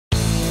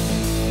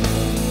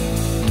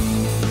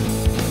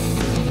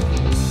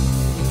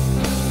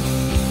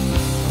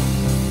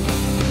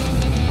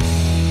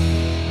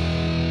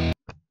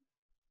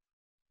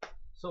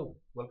So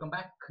welcome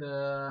back.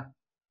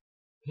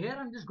 Here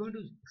I'm just going to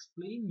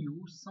explain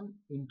you some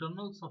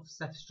internals of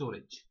Ceph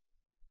storage.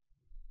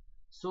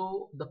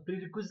 So the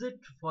prerequisite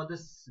for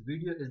this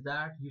video is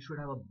that you should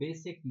have a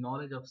basic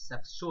knowledge of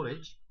Ceph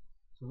storage.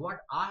 So what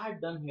I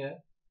had done here,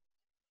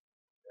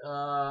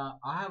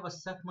 I have a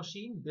Ceph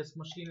machine. This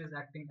machine is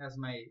acting as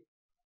my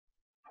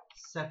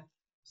Ceph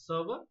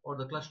server or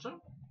the cluster.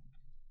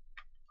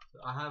 So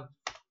I have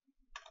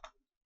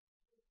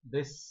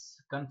this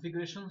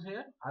configurations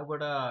here. I've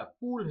got a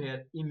pool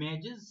here,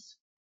 images,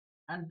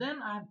 and then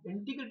I have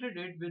integrated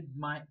it with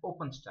my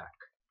OpenStack.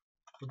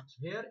 So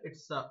here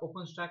it's a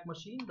OpenStack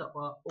machine, the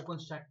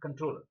OpenStack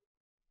controller.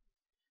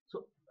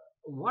 So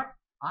what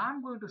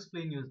I'm going to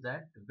explain you is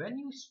that when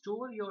you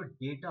store your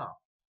data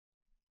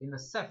in the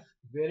Ceph,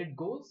 where it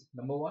goes,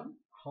 number one,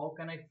 how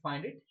can I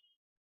find it?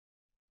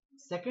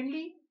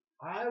 Secondly,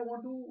 I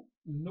want to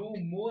know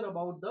more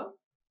about the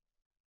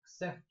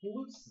Ceph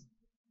pools,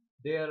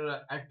 their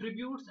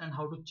attributes, and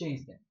how to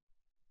change them.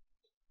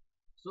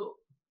 So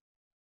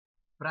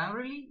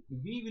primarily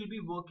we will be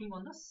working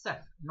on the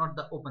Ceph, not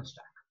the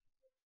OpenStack.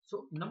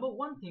 So number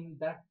one thing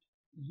that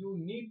you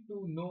need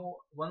to know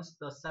once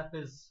the Ceph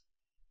is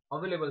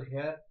available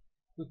here,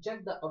 to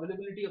check the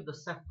availability of the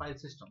Ceph file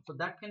system. So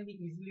that can be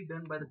easily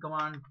done by the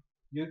command.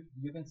 You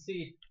can see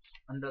it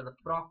under the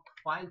proc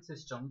file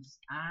systems,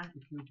 and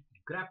if you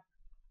grep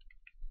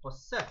for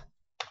Ceph,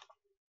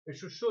 it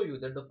should show you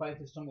that the file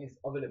system is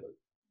available.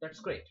 That's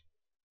great.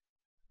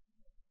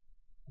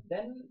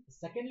 Then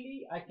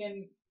secondly, I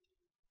can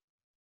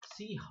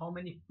see how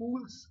many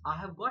pools I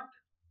have got.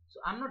 So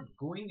I'm not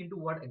going into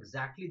what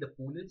exactly the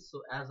pool is.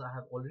 So as I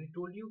have already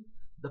told you,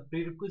 the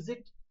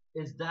prerequisite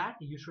is that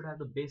you should have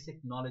the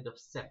basic knowledge of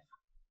Ceph.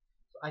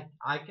 So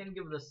I can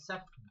give the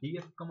Ceph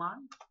df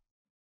command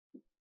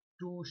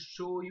to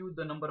show you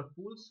the number of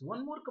pools.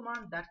 One more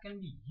command that can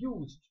be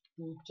used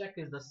to check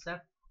is the Ceph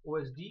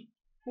OSD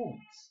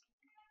pools,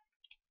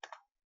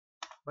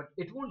 but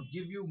it won't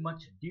give you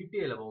much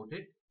detail about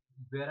it,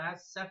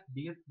 whereas Ceph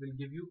df will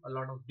give you a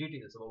lot of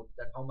details about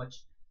that, how much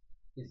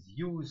is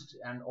used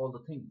and all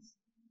the things.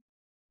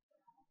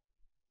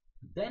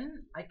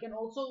 Then I can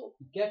also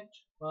get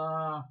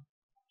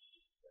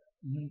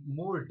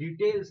more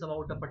details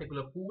about a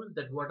particular pool,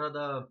 that what are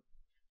the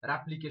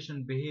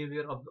replication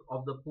behavior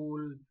of the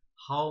pool,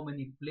 how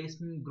many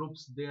placement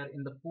groups there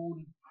in the pool.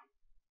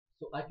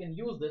 So I can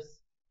use this.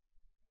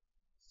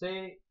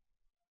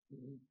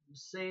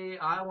 Say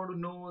I want to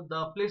know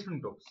the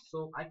placement groups,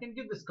 so I can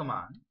give this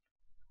command,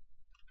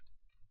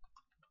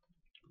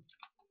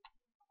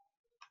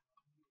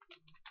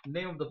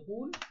 name of the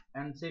pool,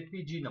 and say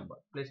PG number,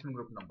 placement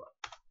group number.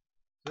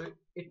 So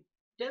it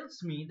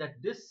tells me that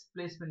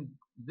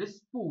this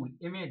pool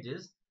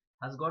images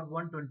has got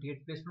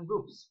 128 placement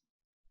groups.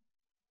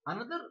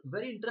 Another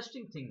very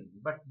interesting thing,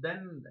 but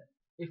then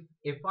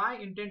if I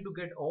intend to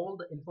get all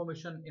the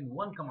information in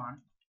one command,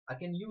 I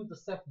can use the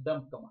Ceph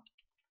dump command,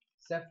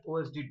 Ceph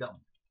OSD dump,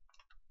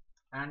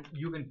 and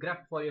you can grep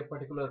for your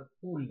particular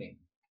pool name.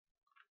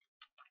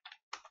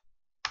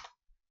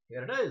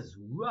 Here it is.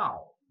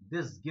 Wow,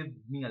 this gives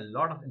me a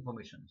lot of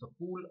information. So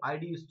pool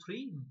ID is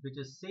 3, which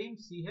is same.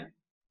 See here,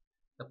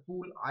 the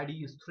pool ID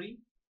is 3,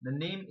 the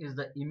name is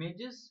the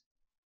images,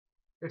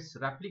 it's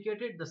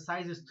replicated, the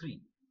size is 3.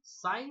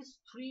 Size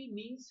 3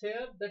 means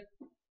here that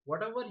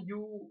whatever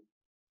you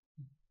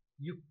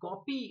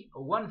copy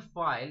one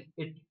file,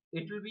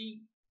 it will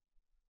be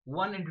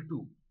 1 into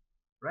 2,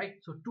 right?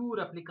 So 2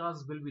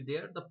 replicas will be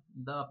there.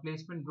 The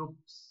placement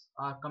groups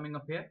are coming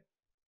up here.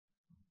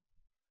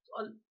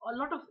 So a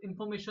lot of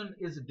information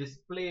is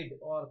displayed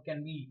or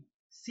can be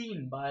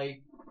seen by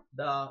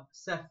the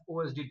Ceph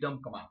OSD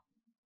dump command.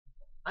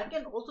 I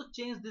can also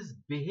change this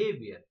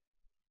behavior.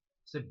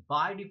 So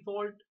by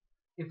default,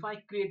 if I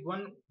create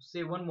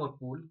one more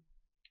pool,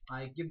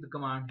 I give the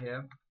command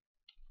here,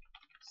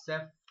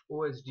 Ceph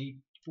OSD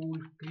pool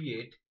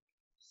create,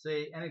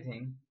 say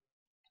anything,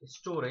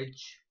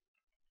 storage,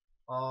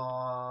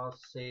 or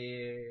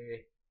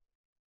say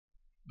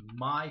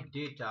my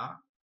data,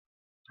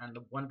 and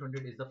the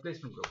 128 is the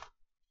placement group.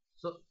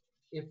 So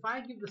if I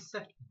give the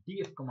Ceph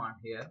df command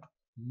here,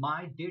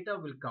 my data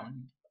will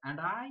come, and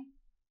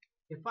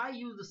if I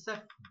use the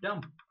Ceph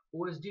dump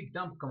OSD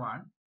dump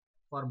command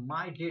for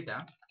my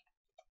data,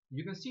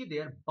 you can see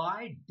there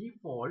by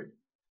default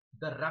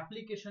the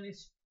replication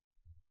is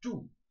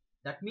 2.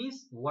 That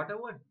means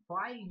whatever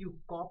file you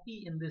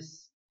copy in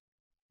this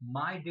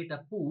my data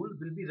pool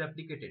will be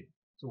replicated.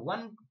 So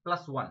 1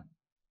 plus 1,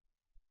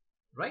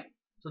 right?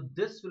 So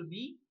this will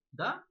be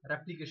the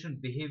replication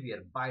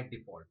behavior by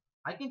default.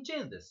 I can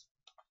change this.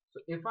 So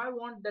if I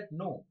want that,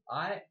 no,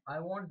 I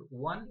want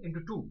 1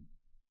 into 2.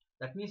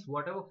 That means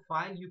whatever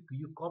file you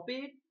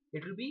copy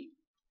it will be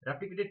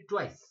replicated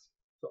twice.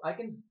 So I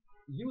can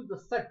use the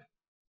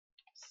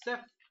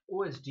Ceph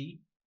OSD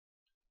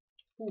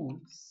pool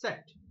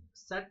set,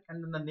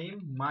 and then the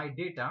name my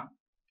data,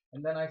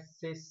 and then I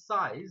say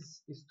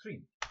size is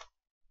 3.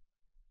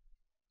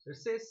 So it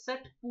says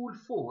set pool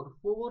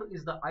 4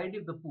 is the ID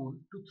of the pool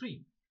to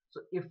 3.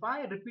 So if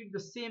I repeat the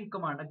same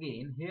command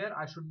again, here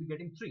I should be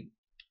getting 3.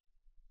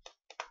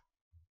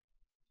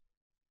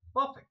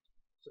 Perfect.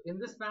 So in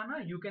this manner,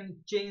 you can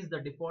change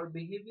the default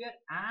behavior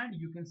and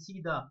you can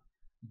see the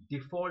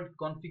default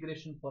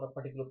configuration for a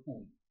particular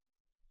pool.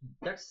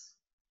 That's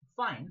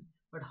fine,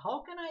 but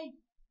how can I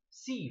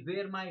see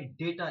where my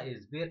data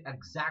is, where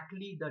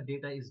exactly the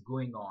data is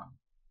going on,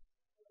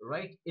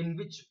 right? In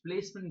which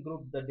placement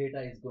group the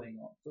data is going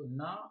on. So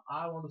now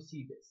I want to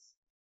see this.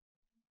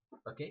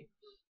 Okay.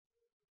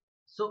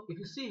 So if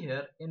you see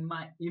here in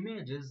my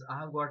images, I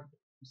have got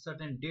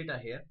certain data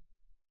here.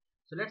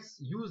 So let's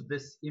use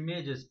this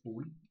images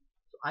pool.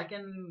 So I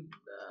can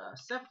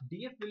Ceph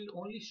df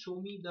will only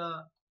show me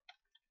the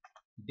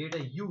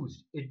data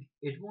used.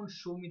 It won't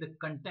show me the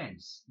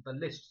contents, the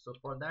list. So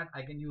for that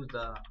I can use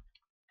the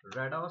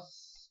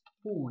Rados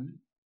pool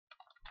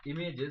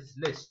images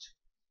list.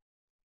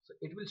 So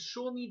it will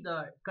show me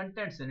the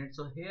contents in it.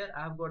 So here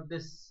I have got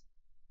this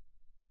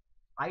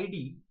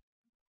ID.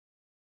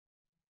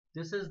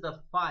 This is the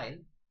file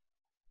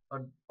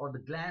or the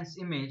glance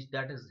image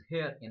that is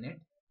here in it.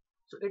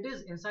 So it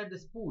is inside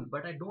this pool,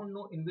 but I don't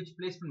know in which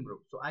placement group.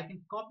 So I can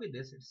copy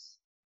this. It's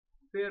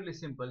fairly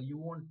simple. You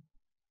won't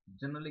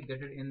generally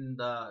get it in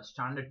the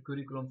standard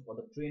curriculum for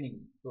the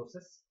training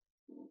process.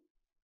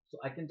 So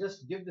I can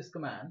just give this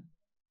command,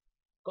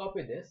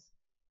 copy this,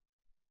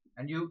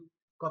 and you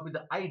copy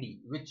the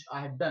ID which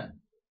I have done,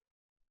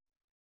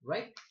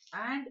 right?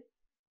 And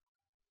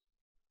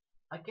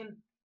I can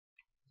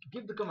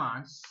give the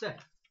command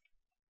ceph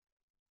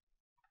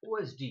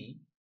osd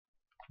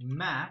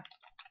map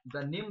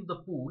the name of the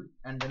pool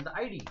and then the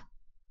ID.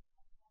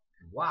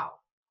 Wow,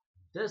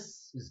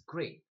 this is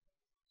great.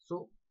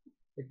 So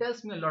it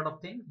tells me a lot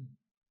of things.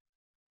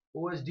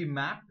 OSD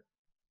map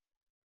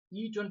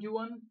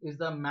E21 is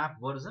the map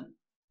version.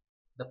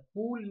 The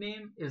pool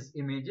name is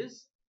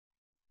images.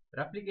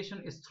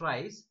 Replication is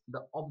thrice.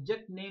 The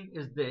object name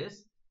is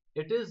this.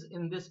 It is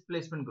in this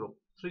placement group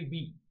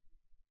 3B.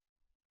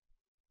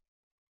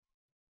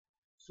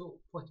 So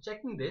for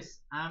checking this,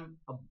 I'm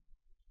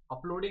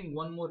uploading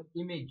one more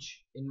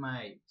image in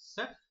my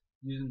Ceph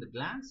using the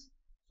glance.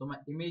 So my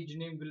image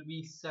name will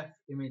be Ceph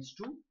image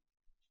 2.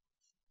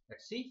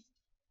 Let's see.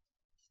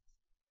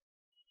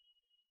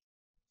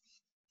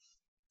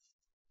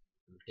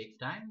 It will take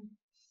time.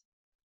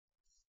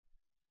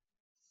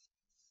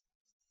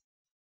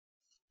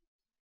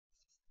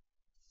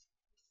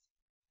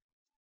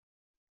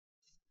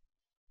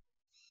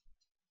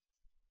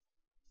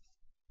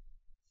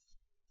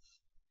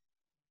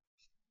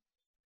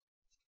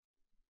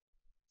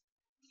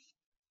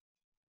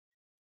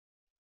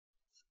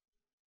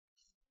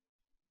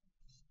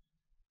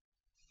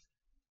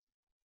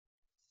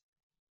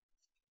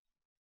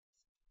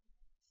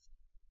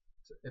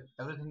 So if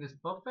everything is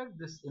perfect,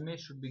 this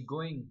image should be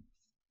going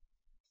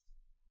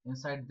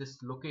inside this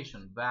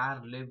location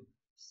where live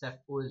Ceph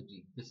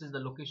OSD. This is the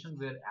location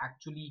where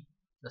actually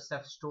the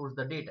Ceph stores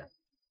the data,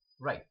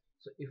 right?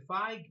 So if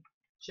I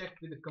check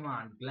with the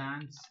command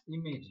glance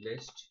image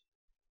list,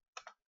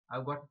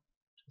 I've got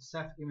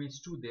Ceph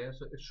image 2 there,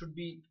 so it should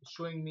be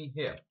showing me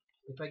here.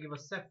 If I give a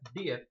Ceph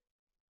df,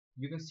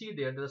 you can see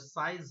there the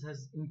size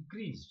has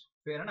increased.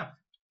 Fair enough.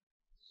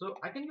 So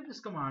I can give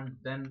this command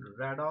then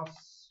rados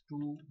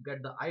to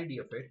get the ID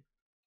of it,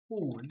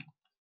 pool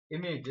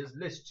images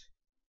list.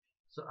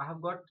 So I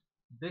have got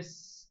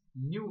this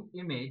new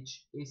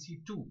image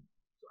AC2.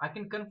 So I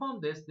can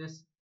confirm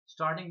this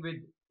starting with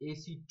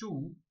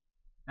AC2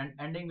 and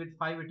ending with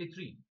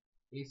 583.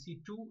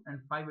 AC2 and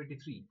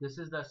 583. This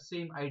is the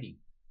same ID.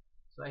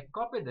 So I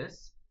copy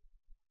this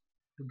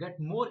to get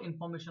more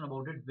information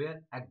about it,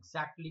 where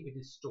exactly it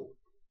is stored.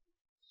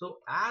 So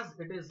as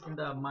it is in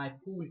the my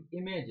pool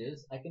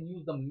images, I can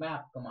use the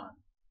map command.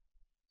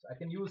 So I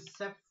can use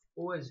ceph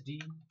osd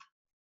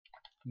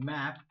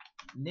map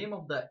name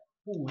of the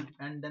pool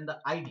and then the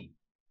ID.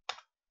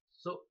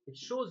 So it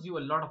shows you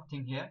a lot of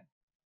thing here,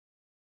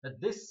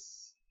 that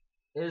this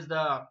is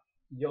the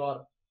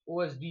your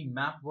OSD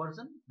map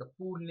version. The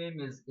pool name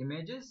is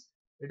images.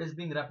 It is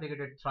being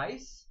replicated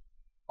thrice.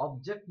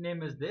 Object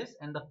name is this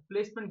and the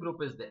placement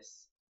group is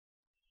this,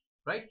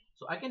 right?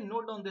 So I can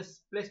note down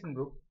this placement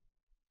group,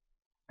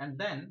 and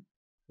then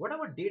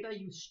whatever data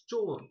you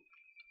store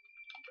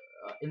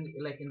in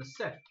the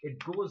Ceph, it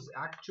goes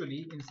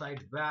actually inside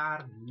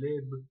var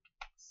lib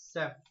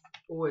Ceph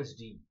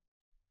OSD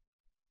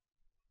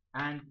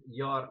and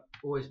your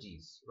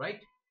OSDs, right?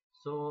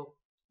 So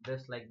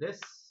just like this,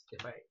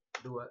 if I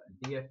do a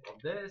df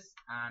of this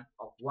and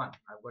of 1,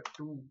 I've got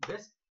 2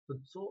 this.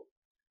 So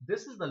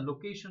this is the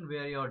location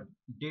where your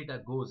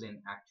data goes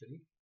in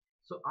actually.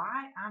 So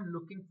I am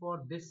looking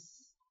for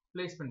this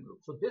placement group.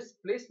 So this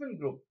placement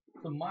group,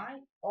 so my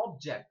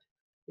object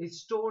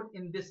is stored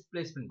in this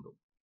placement group.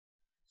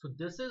 So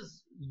this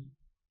is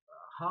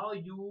how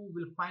you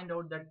will find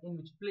out that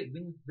in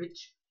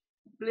which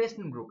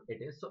placement group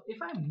it is. So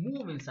if I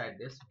move inside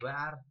this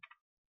var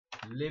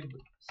lib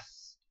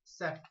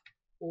ceph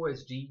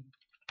osd,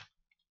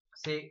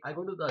 say I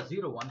go to the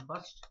 01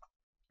 first,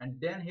 and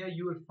then here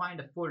you will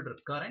find a folder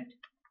current.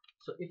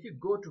 So if you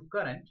go to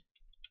current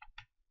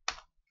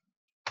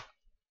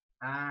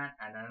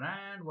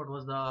and what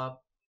was the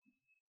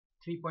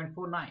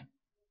 3.49,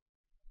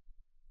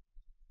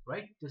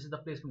 right? This is the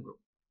placement group.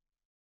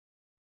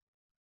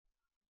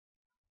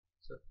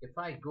 So if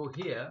I go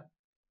here,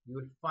 you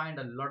will find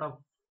a lot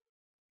of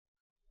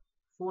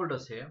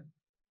folders here.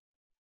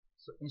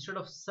 So instead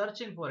of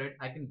searching for it,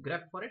 I can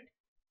grep for it.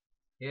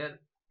 Here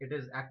it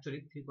is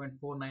actually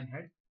 3.49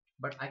 head,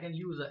 but I can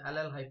use a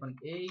ll-a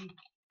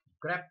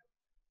grep-i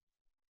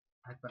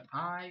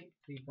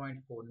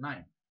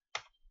 3.49.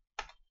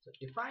 So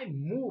if I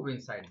move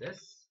inside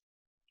this,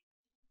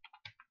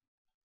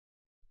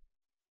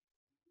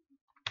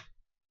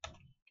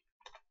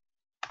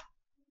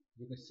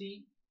 you can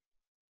see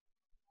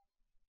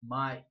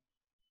my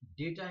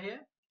data here,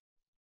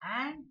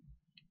 and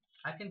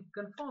I can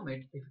confirm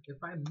it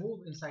if I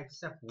move inside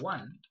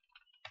Ceph1,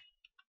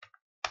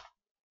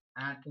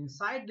 and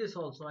inside this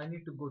also I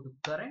need to go to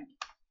current,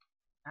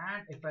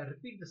 and if I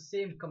repeat the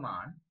same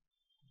command,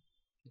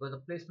 because the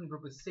placement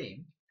group is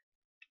same,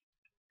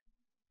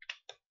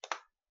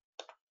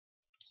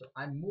 so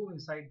I move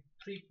inside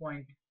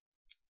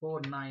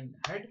 3.49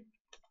 head.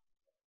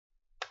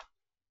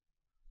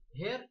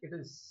 Here it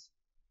is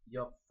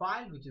your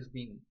file which is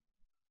being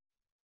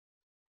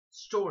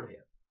stored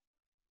here.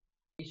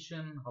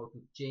 How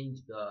to change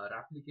the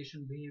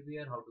replication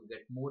behavior, how to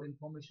get more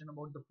information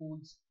about the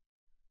pools.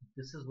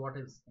 This is what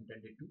is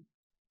intended to,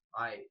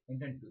 I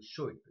intend to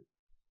show it to you.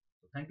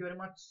 So thank you very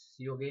much.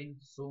 See you again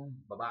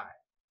soon. Bye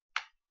bye.